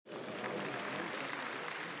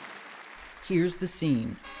Here's the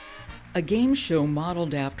scene. A game show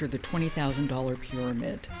modeled after the $20,000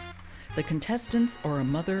 pyramid. The contestants are a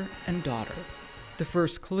mother and daughter. The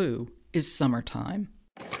first clue is summertime.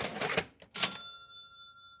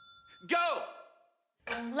 Go!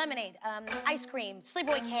 Lemonade, ice cream,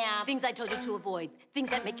 sleepaway camp. Things I told you to avoid. Things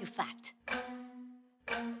that make you fat.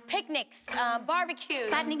 Picnics, barbecues.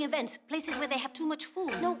 Fattening events. Places where they have too much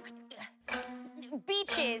food. No,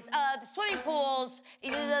 beaches, the swimming pools,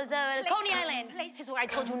 Coney Island. Places where I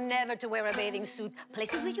told you never to wear a bathing suit.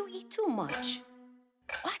 Places where you eat too much.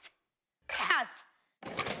 What? Pass.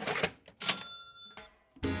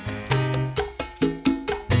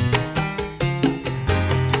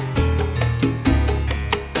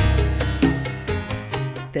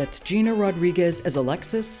 That's Gina Rodriguez as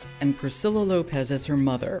Alexis and Priscilla Lopez as her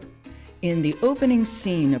mother, in the opening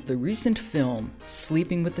scene of the recent film,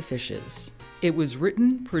 Sleeping with the Fishes. It was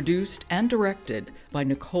written, produced, and directed by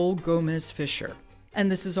Nicole Gomez Fisher.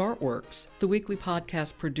 And this is Artworks, the weekly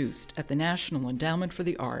podcast produced at the National Endowment for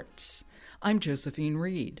the Arts. I'm Josephine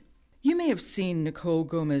Reed. You may have seen Nicole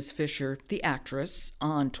Gomez Fisher, the actress,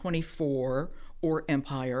 on 24, or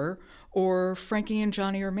Empire, or Frankie and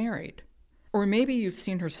Johnny Are Married. Or maybe you've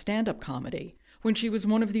seen her stand-up comedy when she was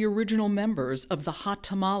one of the original members of the Hot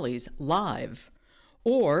Tamales Live,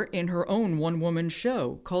 or in her own one-woman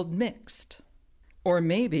show called Mixed. Or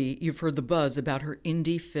maybe you've heard the buzz about her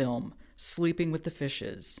indie film, Sleeping with the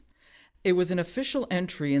Fishes. It was an official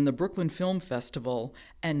entry in the Brooklyn Film Festival,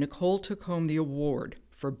 and Nicole took home the award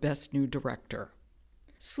for Best New Director.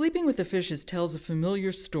 Sleeping with the Fishes tells a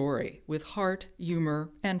familiar story with heart,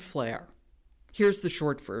 humor, and flair. Here's the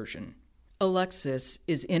short version. Alexis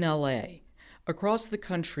is in L.A., across the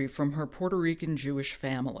country from her Puerto Rican Jewish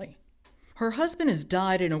family. Her husband has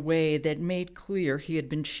died in a way that made clear he had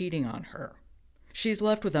been cheating on her. She's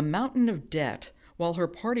left with a mountain of debt while her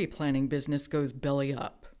party planning business goes belly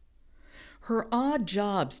up. Her odd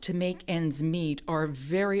jobs to make ends meet are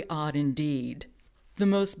very odd indeed, the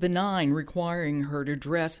most benign requiring her to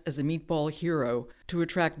dress as a meatball hero to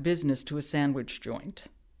attract business to a sandwich joint.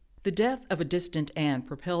 The death of a distant aunt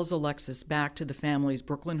propels Alexis back to the family's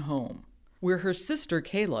Brooklyn home, where her sister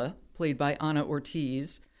Kayla, played by Ana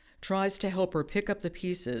Ortiz, tries to help her pick up the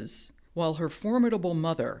pieces, while her formidable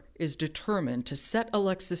mother is determined to set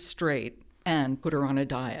Alexis straight and put her on a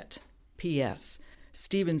diet. P.S.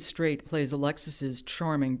 Stephen Strait plays Alexis's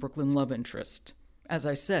charming Brooklyn love interest. As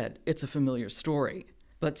I said, it's a familiar story,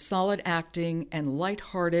 but solid acting and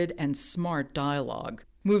light-hearted and smart dialogue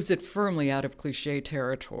moves it firmly out of cliché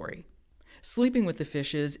territory. Sleeping with the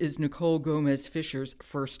Fishes is Nicole Gomez Fisher's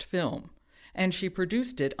first film, and she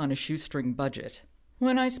produced it on a shoestring budget.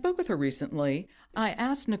 When I spoke with her recently, I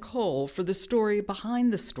asked Nicole for the story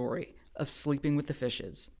behind the story of Sleeping with the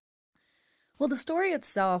Fishes. Well, the story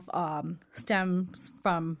itself stems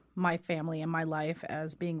from my family and my life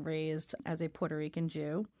as being raised as a Puerto Rican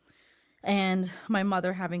Jew, and my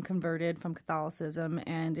mother having converted from Catholicism,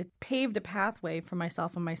 and it paved a pathway for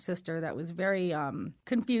myself and my sister that was very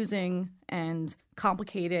confusing and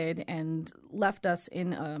complicated and left us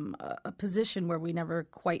in a position where we never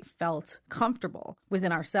quite felt comfortable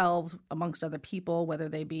within ourselves amongst other people, whether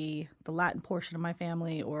they be the Latin portion of my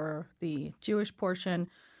family or the Jewish portion.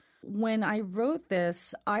 When I wrote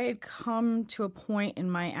this, I had come to a point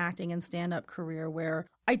in my acting and stand-up career where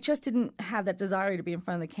I just didn't have that desire to be in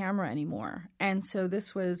front of the camera anymore. And so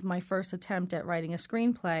this was my first attempt at writing a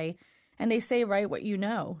screenplay. And they say, write what you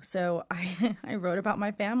know. So I wrote about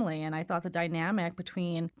my family, and I thought the dynamic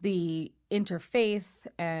between the interfaith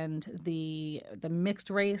and the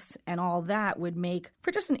mixed race and all that would make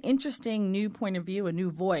for just an interesting new point of view, a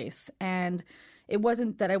new voice. And it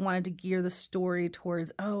wasn't that I wanted to gear the story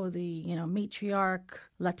towards, the, matriarch,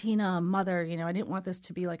 Latina mother. I didn't want this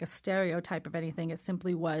to be like a stereotype of anything. It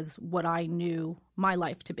simply was what I knew my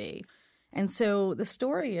life to be. And so the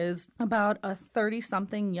story is about a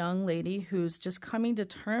 30-something young lady who's just coming to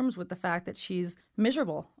terms with the fact that she's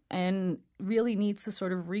miserable and really needs to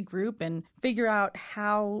sort of regroup and figure out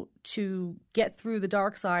how to get through the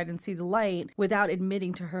dark side and see the light without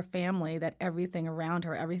admitting to her family that everything around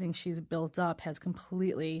her, everything she's built up has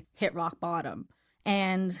completely hit rock bottom.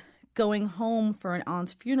 And going home for an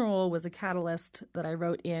aunt's funeral was a catalyst that I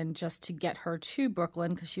wrote in just to get her to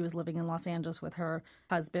Brooklyn because she was living in Los Angeles with her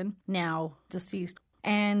husband, now deceased.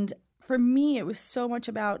 And for me, it was so much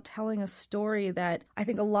about telling a story that I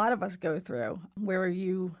think a lot of us go through, where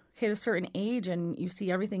you hit a certain age and you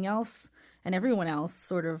see everything else and everyone else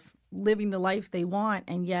sort of living the life they want,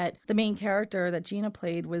 and yet the main character that Gina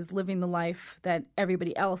played was living the life that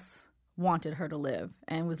everybody else wanted her to live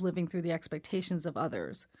and was living through the expectations of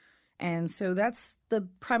others. And so that's the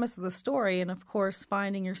premise of the story. And of course,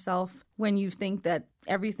 finding yourself when you think that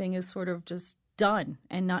everything is sort of just done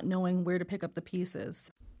and not knowing where to pick up the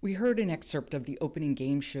pieces. We heard an excerpt of the opening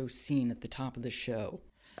game show scene at the top of the show.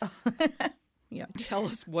 Yeah. Tell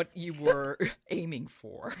us what you were aiming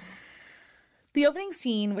for. The opening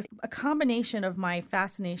scene was a combination of my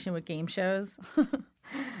fascination with game shows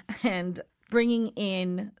and bringing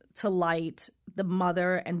in to light the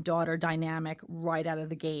mother and daughter dynamic right out of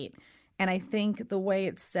the gate. And I think the way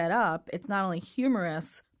it's set up, it's not only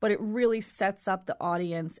humorous, but it really sets up the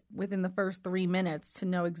audience within the first 3 minutes to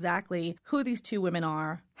know exactly who these two women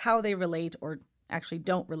are, how they relate or actually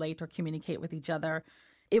don't relate or communicate with each other.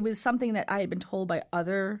 It was something that I had been told by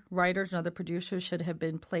other writers and other producers should have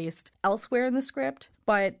been placed elsewhere in the script.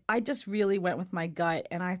 But I just really went with my gut,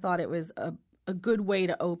 and I thought it was a good way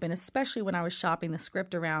to open, especially when I was shopping the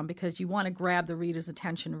script around, because you want to grab the reader's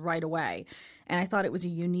attention right away. And I thought it was a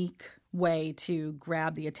unique way to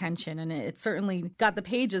grab the attention, and it certainly got the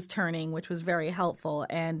pages turning, which was very helpful.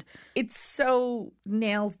 And it so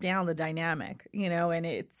nails down the dynamic, and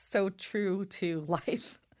it's so true to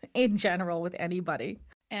life in general with anybody.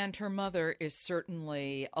 And her mother is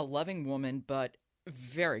certainly a loving woman, but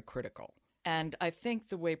very critical. And I think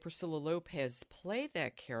the way Priscilla Lopez played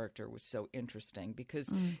that character was so interesting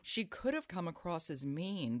because she could have come across as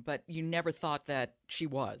mean, but you never thought that she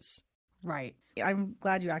was. Right. I'm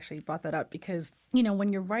glad you actually brought that up because,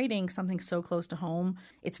 when you're writing something so close to home,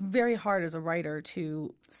 it's very hard as a writer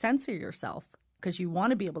to censor yourself because you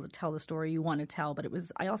want to be able to tell the story you want to tell. But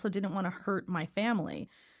I also didn't want to hurt my family.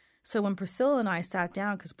 So when Priscilla and I sat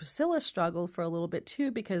down, because Priscilla struggled for a little bit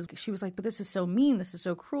too, because she was like, but this is so mean, this is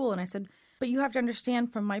so cruel. And I said, but you have to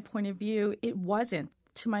understand from my point of view, it wasn't.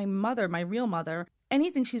 To my mother, my real mother,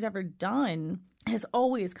 anything she's ever done has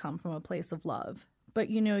always come from a place of love. But,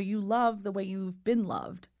 you love the way you've been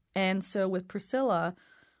loved. And so with Priscilla,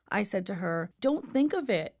 I said to her, don't think of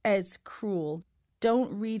it as cruel.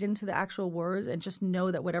 Don't read into the actual words and just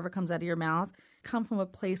know that whatever comes out of your mouth come from a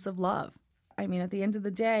place of love. I mean, at the end of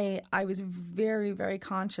the day, I was very, very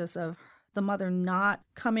conscious of the mother not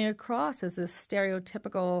coming across as this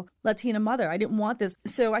stereotypical Latina mother. I didn't want this.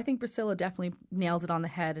 So I think Priscilla definitely nailed it on the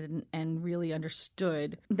head and really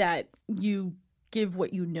understood that you give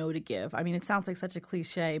what you know to give. I mean, it sounds like such a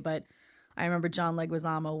cliche, but I remember John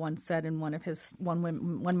Leguizamo once said in one of his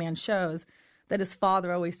one-man shows that his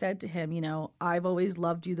father always said to him, I've always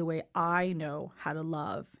loved you the way I know how to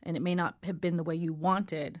love. And it may not have been the way you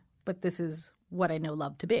wanted, but this is what I know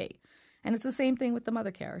love to be. And it's the same thing with the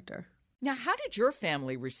mother character. Now, how did your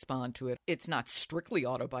family respond to it? It's not strictly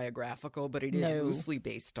autobiographical, but it is loosely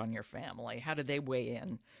based on your family. How did they weigh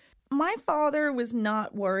in? My father was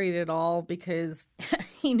not worried at all because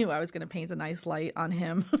he knew I was going to paint a nice light on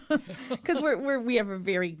him. Because we have a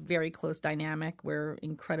very, very close dynamic. We're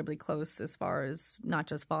incredibly close as far as not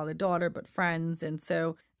just father-daughter, but friends. And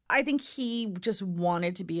so I think he just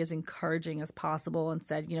wanted to be as encouraging as possible and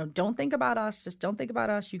said, don't think about us. Just don't think about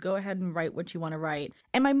us. You go ahead and write what you want to write.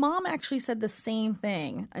 And my mom actually said the same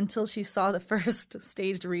thing until she saw the first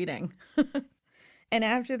staged reading. And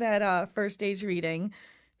after that first staged reading,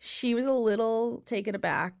 she was a little taken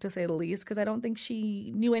aback, to say the least, because I don't think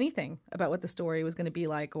she knew anything about what the story was going to be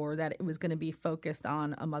like or that it was going to be focused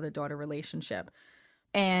on a mother-daughter relationship.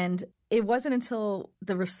 And it wasn't until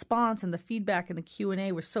the response and the feedback and the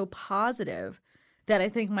Q&A were so positive that I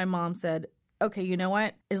think my mom said, okay, you know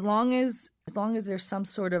what? As long as there's some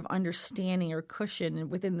sort of understanding or cushion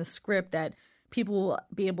within the script that people will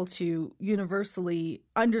be able to universally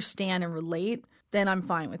understand and relate, then I'm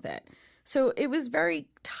fine with it. So it was very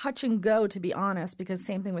touch and go, to be honest, because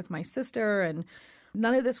same thing with my sister, and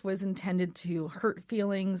none of this was intended to hurt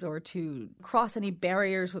feelings or to cross any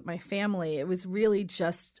barriers with my family. It was really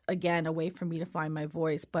just, again, a way for me to find my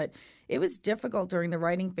voice. But it was difficult during the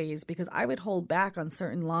writing phase because I would hold back on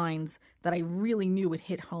certain lines that I really knew would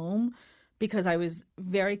hit home because I was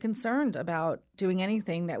very concerned about doing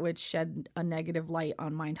anything that would shed a negative light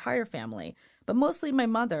on my entire family, but mostly my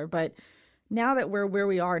mother. But now that we're where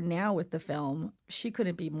we are now with the film, she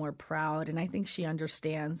couldn't be more proud. And I think she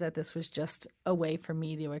understands that this was just a way for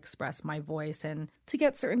me to express my voice and to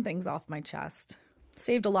get certain things off my chest.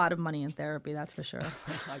 Saved a lot of money in therapy, that's for sure.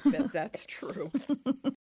 I bet that's true.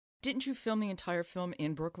 Didn't you film the entire film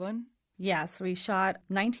in Brooklyn? Yes, we shot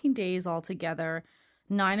 19 days altogether,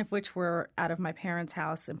 9 of which were out of my parents'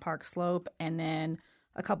 house in Park Slope, and then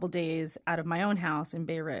a couple days out of my own house in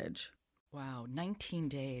Bay Ridge. Wow, 19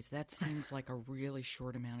 days. That seems like a really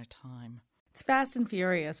short amount of time. It's fast and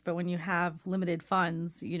furious, but when you have limited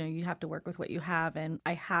funds, you have to work with what you have. And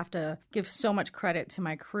I have to give so much credit to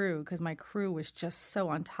my crew because my crew was just so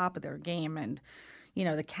on top of their game. And,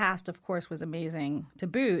 the cast, of course, was amazing to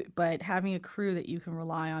boot, but having a crew that you can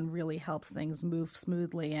rely on really helps things move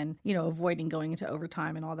smoothly and, avoiding going into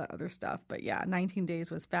overtime and all that other stuff. But yeah, 19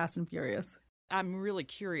 days was fast and furious. I'm really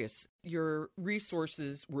curious. Your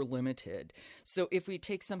resources were limited. So if we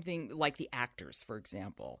take something like the actors, for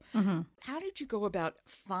example, how did you go about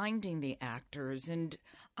finding the actors? And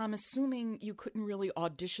I'm assuming you couldn't really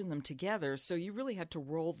audition them together, so you really had to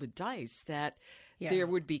roll the dice that there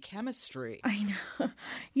would be chemistry. I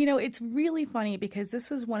know. It's really funny because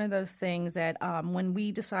this is one of those things that when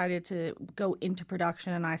we decided to go into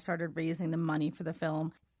production and I started raising the money for the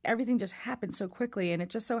film, everything just happened so quickly. And it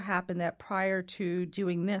just so happened that prior to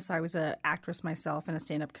doing this, I was an actress myself and a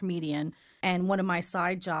stand-up comedian. And one of my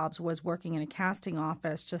side jobs was working in a casting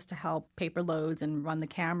office just to help paper loads and run the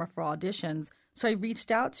camera for auditions. So I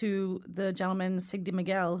reached out to the gentleman, Sigdi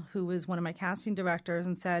Miguel, who was one of my casting directors,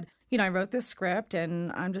 and said, I wrote this script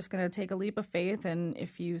and I'm just going to take a leap of faith. And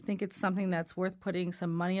if you think it's something that's worth putting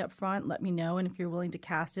some money up front, let me know. And if you're willing to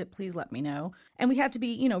cast it, please let me know. And we had to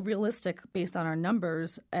be, realistic based on our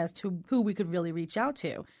numbers as to who we could really reach out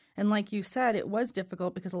to. And like you said, it was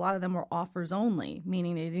difficult because a lot of them were offers only,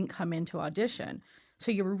 meaning they didn't come in to audition. So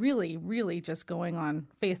you were really, really just going on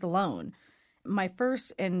faith alone. My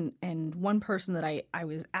first and one person that I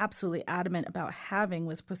was absolutely adamant about having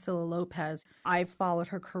was Priscilla Lopez. I've followed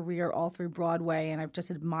her career all through Broadway, and I've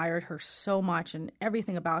just admired her so much, and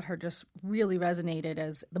everything about her just really resonated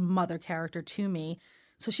as the mother character to me.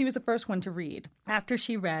 So she was the first one to read. After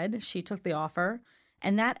she read, she took the offer,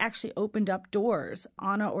 and that actually opened up doors.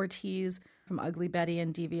 Ana Ortiz from Ugly Betty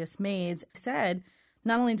and Devious Maids said,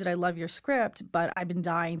 not only did I love your script, but I've been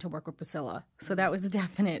dying to work with Priscilla. So that was a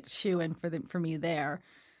definite shoo-in for me there.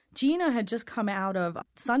 Gina had just come out of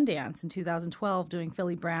Sundance in 2012 doing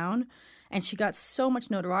Philly Brown, and she got so much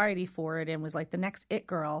notoriety for it and was like the next it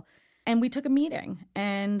girl. And we took a meeting.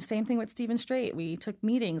 And same thing with Stephen Strait. We took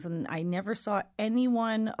meetings, and I never saw any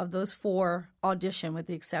one of those four audition with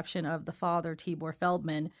the exception of the father, Tibor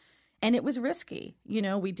Feldman. And it was risky.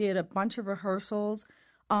 We did a bunch of rehearsals.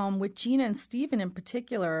 With Gina and Stephen in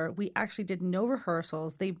particular, we actually did no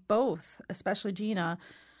rehearsals. They both, especially Gina,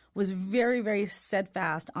 was very, very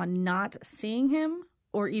steadfast on not seeing him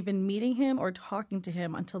or even meeting him or talking to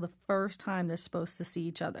him until the first time they're supposed to see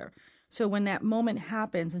each other. So when that moment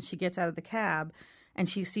happens and she gets out of the cab and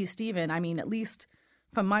she sees Stephen, at least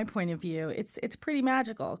from my point of view, it's pretty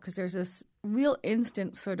magical because there's this real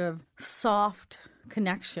instant sort of soft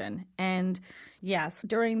connection. And yes,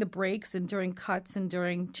 during the breaks and during cuts and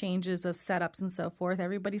during changes of setups and so forth,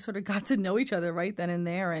 everybody sort of got to know each other right then and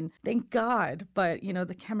there. And thank God. But,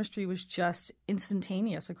 the chemistry was just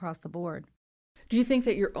instantaneous across the board. Do you think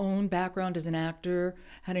that your own background as an actor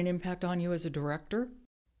had an impact on you as a director?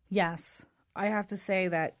 Yes. I have to say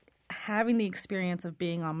that having the experience of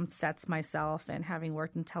being on sets myself and having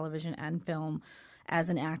worked in television and film as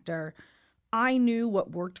an actor, I knew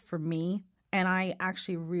what worked for me. And I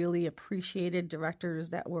actually really appreciated directors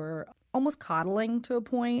that were almost coddling to a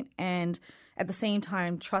point and at the same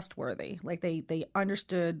time trustworthy. Like they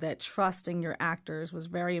understood that trusting your actors was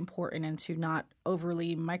very important and to not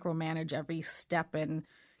overly micromanage every step. And,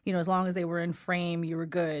 as long as they were in frame, you were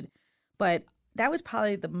good. But that was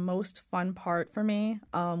probably the most fun part for me,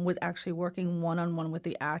 was actually working one-on-one with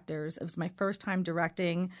the actors. It was my first time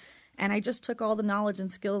directing. And I just took all the knowledge and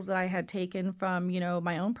skills that I had taken from,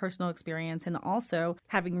 my own personal experience. And also,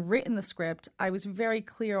 having written the script, I was very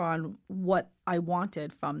clear on what I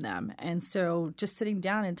wanted from them. And so just sitting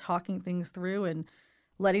down and talking things through and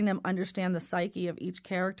letting them understand the psyche of each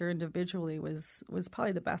character individually was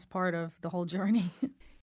probably the best part of the whole journey.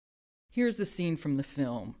 Here's a scene from the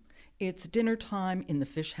film. It's dinner time in the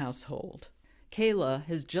Fish household. Kayla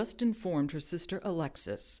has just informed her sister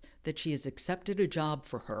Alexis that she has accepted a job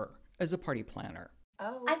for her as a party planner.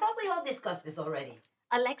 Oh. I thought we all discussed this already.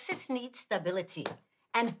 Alexis needs stability,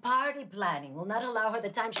 and party planning will not allow her the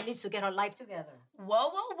time she needs to get her life together. Whoa,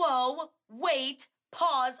 whoa, whoa. Wait.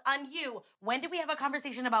 Pause on you. When did we have a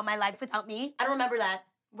conversation about my life without me? I don't remember that.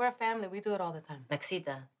 We're a family. We do it all the time.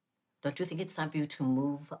 Maxita, don't you think it's time for you to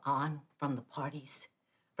move on from the parties,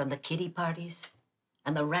 from the kiddie parties,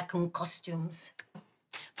 and the raccoon costumes?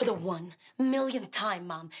 For the 1 millionth time,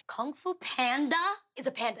 Mom, Kung Fu Panda is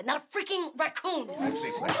a panda, not a freaking raccoon.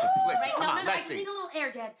 Lexi, Right? come on, I just Lexi. need a little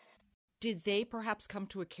air, Dad. Did they perhaps come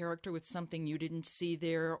to a character with something you didn't see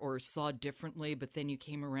there or saw differently, but then you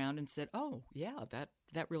came around and said, oh, yeah,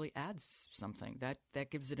 that really adds something. That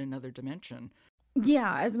gives it another dimension?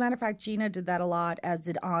 Yeah, as a matter of fact, Gina did that a lot, as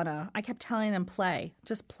did Anna. I kept telling them, play,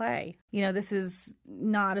 just play. This is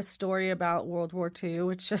not a story about World War II.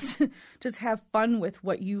 It's just have fun with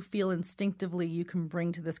what you feel instinctively you can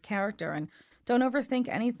bring to this character, and don't overthink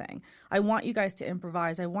anything. I want you guys to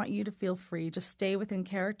improvise. I want you to feel free. Just stay within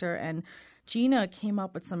character. And Gina came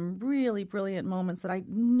up with some really brilliant moments that I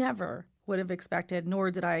never would have expected,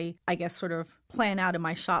 nor did I guess, sort of plan out in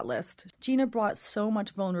my shot list. Gina brought so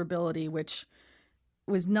much vulnerability, which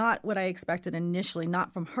was not what I expected initially,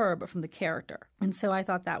 not from her, but from the character. And so I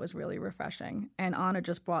thought that was really refreshing. And Anna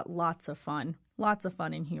just brought lots of fun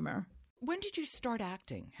and humor. When did you start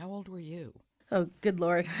acting? How old were you? Oh, good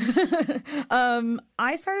Lord.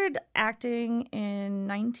 I started acting in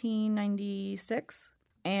 1996,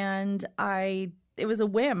 and it was a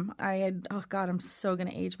whim. Oh God, I'm so going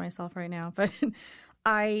to age myself right now, but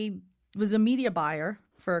I was a media buyer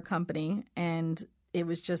for a company, and it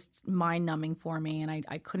was just mind-numbing for me, and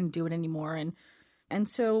I couldn't do it anymore. And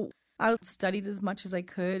so I studied as much as I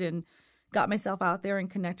could and got myself out there and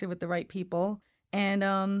connected with the right people. And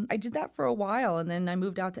I did that for a while, and then I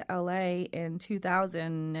moved out to LA in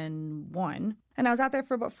 2001. And I was out there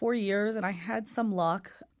for about 4 years, and I had some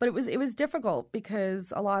luck. But it was difficult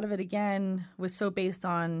because a lot of it, again, was so based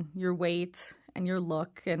on your weight and your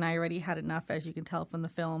look. And I already had enough, as you can tell from the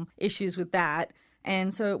film, issues with that.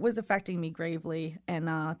 And so it was affecting me gravely, and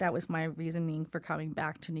that was my reasoning for coming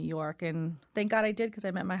back to New York. And thank God I did, because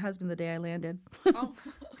I met my husband the day I landed. Oh,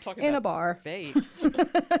 in a bar. Fate.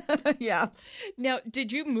 Yeah. Now,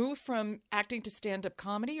 did you move from acting to stand-up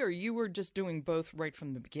comedy, or you were just doing both right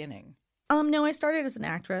from the beginning? No, I started as an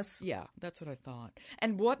actress. Yeah, that's what I thought.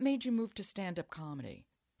 And what made you move to stand-up comedy?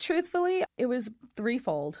 Truthfully, it was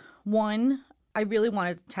threefold. One, I really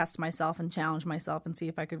wanted to test myself and challenge myself and see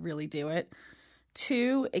if I could really do it.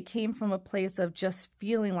 Two, it came from a place of just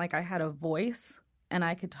feeling like I had a voice and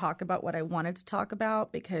I could talk about what I wanted to talk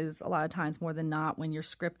about, because a lot of times, more than not, when you're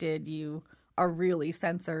scripted, you are really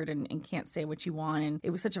censored and can't say what you want. And it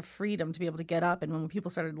was such a freedom to be able to get up. And when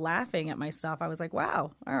people started laughing at my stuff, I was like,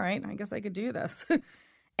 wow, all right, I guess I could do this.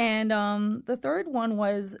 And the third one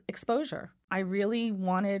was exposure. I really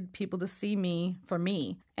wanted people to see me for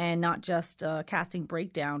me and not just casting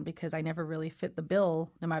breakdown, because I never really fit the bill,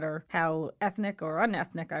 no matter how ethnic or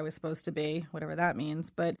unethnic I was supposed to be, whatever that means.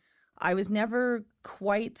 But I was never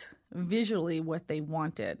quite visually what they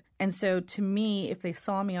wanted. And so to me, if they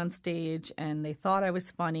saw me on stage and they thought I was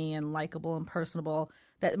funny and likable and personable,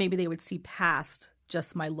 that maybe they would see past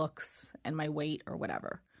just my looks and my weight or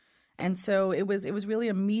whatever. And so it was really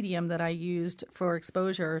a medium that I used for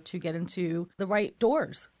exposure to get into the right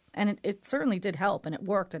doors. And it certainly did help, and it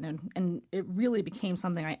worked, and it really became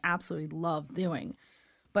something I absolutely loved doing.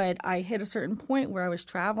 But I hit a certain point where I was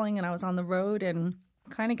traveling and I was on the road, and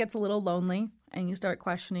kind of gets a little lonely, and you start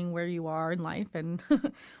questioning where you are in life. And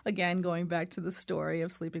again, going back to the story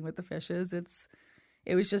of Sleeping with the Fishes,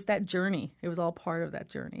 it was just that journey. It was all part of that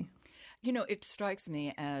journey. You know, it strikes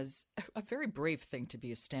me as a very brave thing to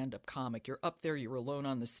be a stand-up comic. You're up there, you're alone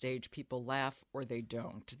on the stage, people laugh or they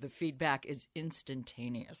don't. The feedback is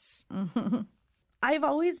instantaneous. Mm-hmm. I've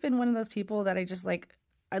always been one of those people that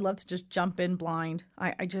I love to just jump in blind.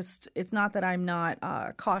 It's not that I'm not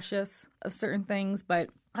cautious of certain things,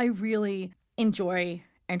 but I really enjoy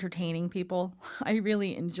entertaining people. I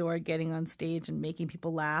really enjoy getting on stage and making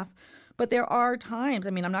people laugh. But there are times,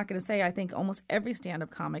 I'm not going to say I think almost every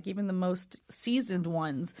stand-up comic, even the most seasoned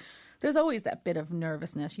ones, there's always that bit of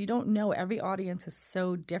nervousness. You don't know. Every audience is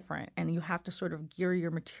so different, and you have to sort of gear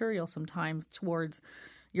your material sometimes towards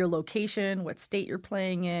your location, what state you're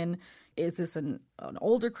playing in. Is this an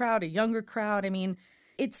older crowd, a younger crowd?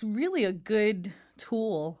 It's really a good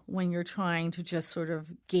tool when you're trying to just sort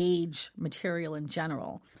of gauge material in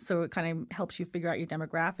general. So it kind of helps you figure out your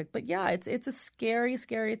demographic. But yeah, it's a scary,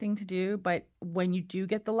 scary thing to do. But when you do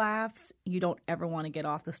get the laughs, you don't ever want to get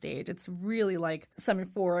off the stage. It's really like some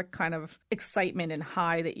euphoric kind of excitement and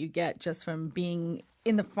high that you get just from being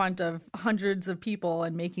in the front of hundreds of people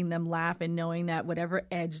and making them laugh, and knowing that whatever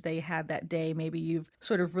edge they had that day, maybe you've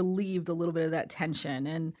sort of relieved a little bit of that tension.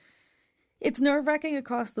 And it's nerve-wracking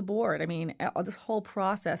across the board. This whole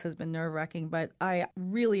process has been nerve-wracking, but I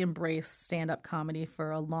really embraced stand-up comedy for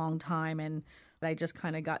a long time, and I just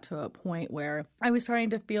kind of got to a point where I was starting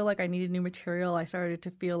to feel like I needed new material. I started to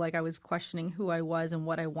feel like I was questioning who I was and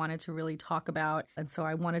what I wanted to really talk about, and so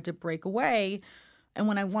I wanted to break away. And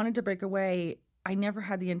when I wanted to break away, I never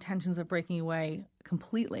had the intentions of breaking away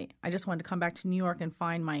completely. I just wanted to come back to New York and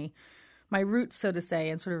find my roots, so to say,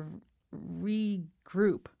 and sort of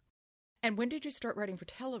regroup. And when did you start writing for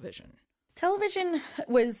television? Television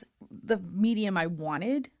was the medium I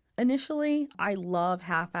wanted initially. I love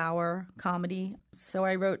half-hour comedy. So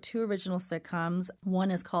I wrote 2 original sitcoms.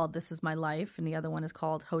 One is called This Is My Life, and the other one is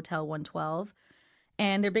called Hotel 112.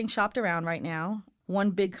 And they're being shopped around right now.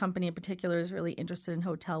 One big company in particular is really interested in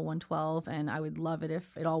Hotel 112, and I would love it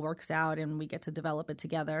if it all works out and we get to develop it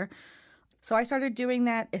together. So I started doing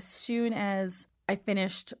that as soon as I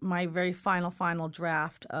finished my very final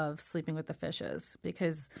draft of Sleeping with the Fishes,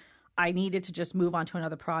 because I needed to just move on to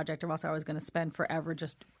another project or else I was going to spend forever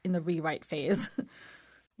just in the rewrite phase.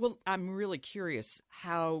 Well, I'm really curious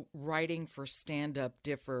how writing for stand-up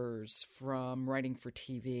differs from writing for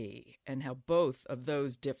TV and how both of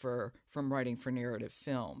those differ from writing for narrative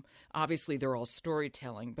film. Obviously, they're all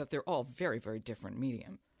storytelling, but they're all very, very different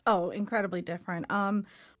medium. Oh, incredibly different.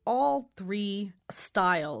 All 3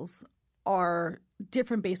 styles are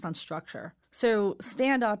different based on structure. So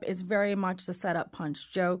stand-up is very much the setup,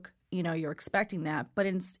 punch, joke. You know, you're expecting that. But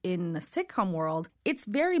in the sitcom world, it's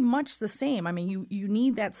very much the same. I mean, you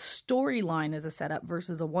need that storyline as a setup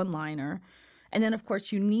versus a one-liner. And then, of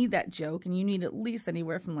course, you need that joke, and you need at least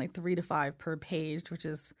anywhere from like 3 to 5 per page, which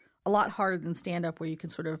is a lot harder than stand-up, where you can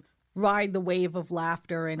sort of ride the wave of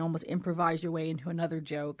laughter and almost improvise your way into another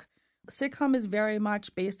joke. Sitcom is very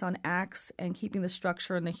much based on acts and keeping the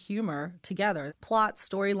structure and the humor together. Plot,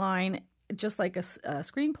 storyline, just like a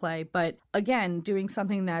screenplay, but again, doing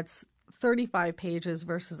something that's 35 pages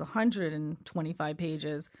versus 125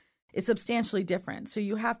 pages is substantially different. So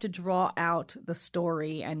you have to draw out the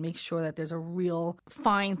story and make sure that there's a real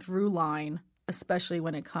fine through line, especially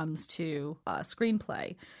when it comes to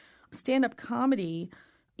screenplay. Stand-up comedy,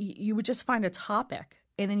 you would just find a topic,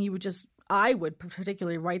 and then I would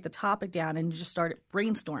particularly write the topic down and just start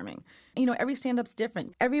brainstorming. You know, every stand-up's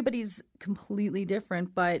different. Everybody's completely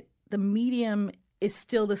different, but the medium is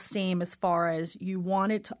still the same as far as you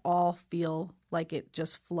want it to all feel like it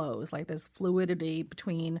just flows, like there's fluidity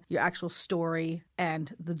between your actual story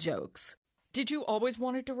and the jokes. Did you always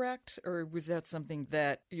want to direct, or was that something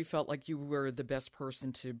that you felt like you were the best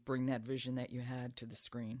person to bring that vision that you had to the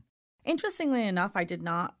screen? Interestingly enough, I did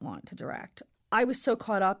not want to direct. I was so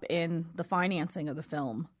caught up in the financing of the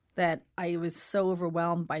film that I was so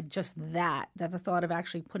overwhelmed by just that the thought of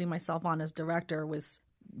actually putting myself on as director was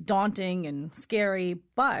daunting and scary.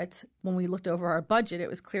 But when we looked over our budget, it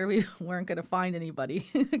was clear we weren't going to find anybody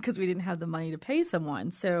because we didn't have the money to pay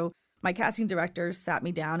someone. So my casting director sat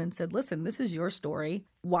me down and said, listen, this is your story.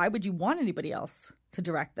 Why would you want anybody else to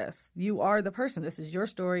direct this? You are the person. This is your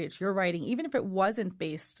story. It's your writing. Even if it wasn't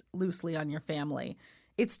based loosely on your family,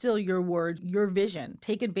 it's still your word, your vision.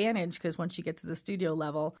 Take advantage, because once you get to the studio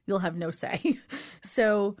level, you'll have no say.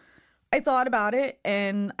 So I thought about it,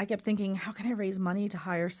 and I kept thinking, how can I raise money to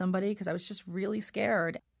hire somebody? Because I was just really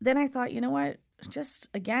scared. Then I thought, you know what? Just,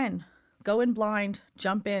 again, go in blind,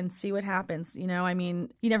 jump in, see what happens. You know, I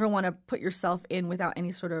mean, you never want to put yourself in without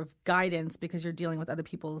any sort of guidance because you're dealing with other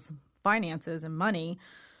people's finances and money.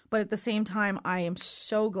 But at the same time, I am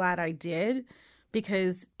so glad I did,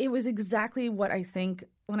 because it was exactly what I think.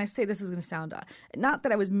 When I say this is going to sound not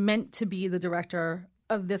that I was meant to be the director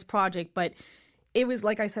of this project, but it was,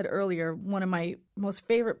 like I said earlier, one of my most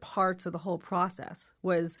favorite parts of the whole process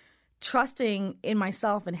was trusting in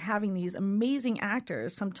myself and having these amazing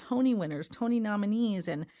actors, some Tony winners, Tony nominees,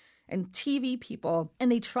 and TV people,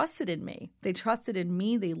 and they trusted in me. They trusted in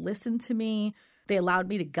me. They listened to me. They allowed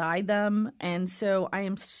me to guide them. And so I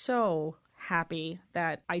am so happy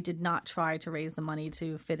that I did not try to raise the money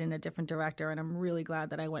to fit in a different director. And I'm really glad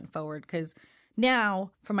that I went forward, because now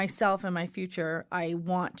for myself and my future, I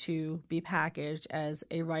want to be packaged as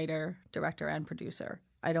a writer, director, and producer.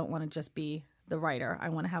 I don't want to just be the writer. I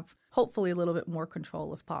want to have hopefully a little bit more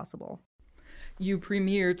control if possible. You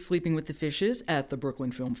premiered Sleeping with the Fishes at the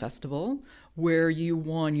Brooklyn Film Festival, where you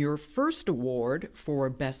won your first award for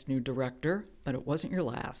Best New Director, but it wasn't your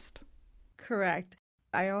last. Correct.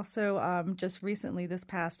 I also just recently, this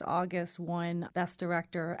past August, won Best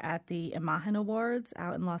Director at the Imagen Awards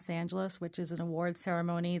out in Los Angeles, which is an award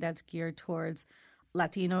ceremony that's geared towards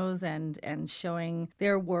Latinos and showing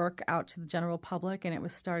their work out to the general public. And it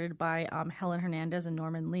was started by Helen Hernandez and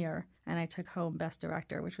Norman Lear. And I took home Best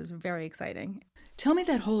Director, which was very exciting. Tell me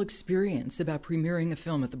that whole experience about premiering a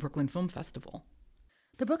film at the Brooklyn Film Festival.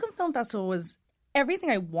 The Brooklyn Film Festival was everything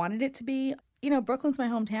I wanted it to be. You know, Brooklyn's my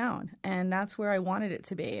hometown, and that's where I wanted it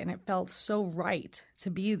to be. And it felt so right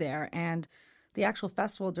to be there. And the actual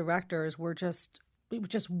festival directors were just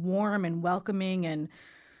warm and welcoming and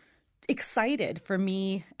excited for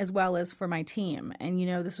me as well as for my team. And, you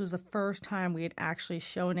know, this was the first time we had actually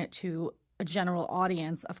shown it to a general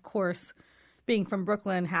audience. Of course, being from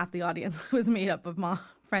Brooklyn, half the audience was made up of my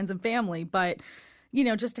friends and family. But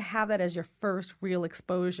just to have that as your first real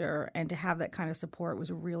exposure and to have that kind of support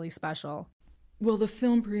was really special. Well, the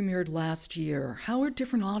film premiered last year. How are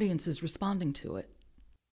different audiences responding to it?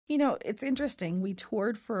 It's interesting. We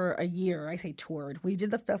toured for a year. I say toured. We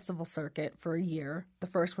did the festival circuit for a year, the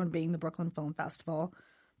first one being the Brooklyn Film Festival.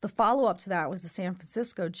 The follow-up to that was the San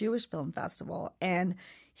Francisco Jewish Film Festival. And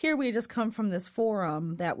here we had just come from this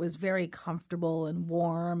forum that was very comfortable and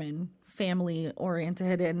warm and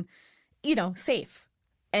family-oriented and, safe.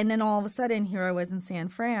 And then all of a sudden, here I was in San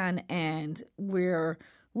Fran, and we're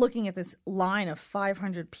looking at this line of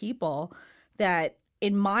 500 people that,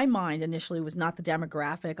 in my mind, initially was not the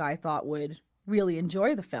demographic I thought would really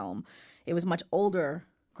enjoy the film. It was a much older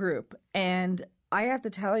group. And I have to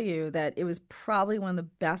tell you that it was probably one of the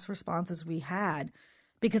best responses we had,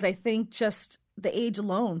 because I think just the age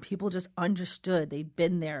alone, people just understood. They'd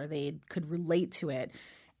been there. They could relate to it.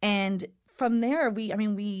 And from there, we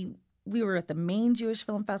were at the main Jewish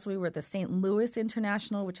Film Festival. We were at the St. Louis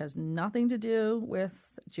International, which has nothing to do with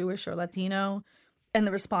Jewish or Latino. And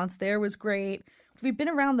the response there was great. We've been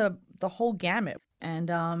around the whole gamut.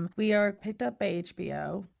 And we are picked up by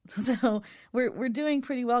HBO. So we're doing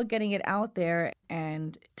pretty well getting it out there.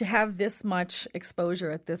 And to have this much exposure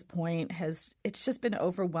at this point it's just been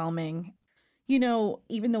overwhelming.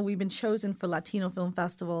 Even though we've been chosen for Latino film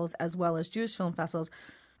festivals as well as Jewish film festivals,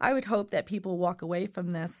 I would hope that people walk away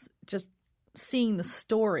from this just seeing the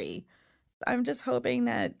story. I'm just hoping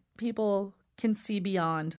that people can see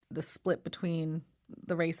beyond the split between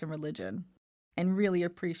the race and religion and really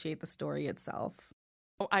appreciate the story itself.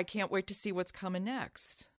 Oh, I can't wait to see what's coming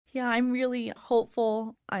next. Yeah, I'm really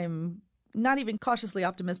hopeful. I'm not even cautiously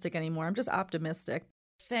optimistic anymore. I'm just optimistic.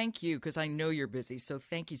 Thank you, because I know you're busy, so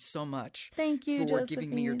thank you so much. Thank you, for Josephine.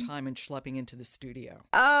 giving me your time and schlepping into the studio.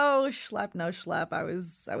 Oh, no schlep. I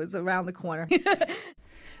was around the corner.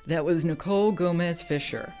 That was Nicole Gomez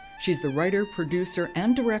Fisher. She's the writer, producer,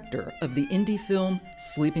 and director of the indie film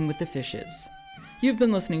Sleeping with the Fishes. You've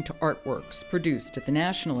been listening to Artworks, produced at the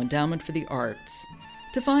National Endowment for the Arts.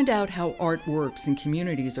 To find out how art works in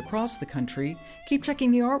communities across the country, keep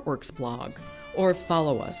checking the Artworks blog, or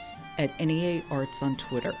follow us at NEA Arts on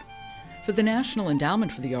Twitter. For the National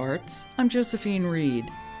Endowment for the Arts, I'm Josephine Reed.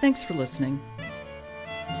 Thanks for listening.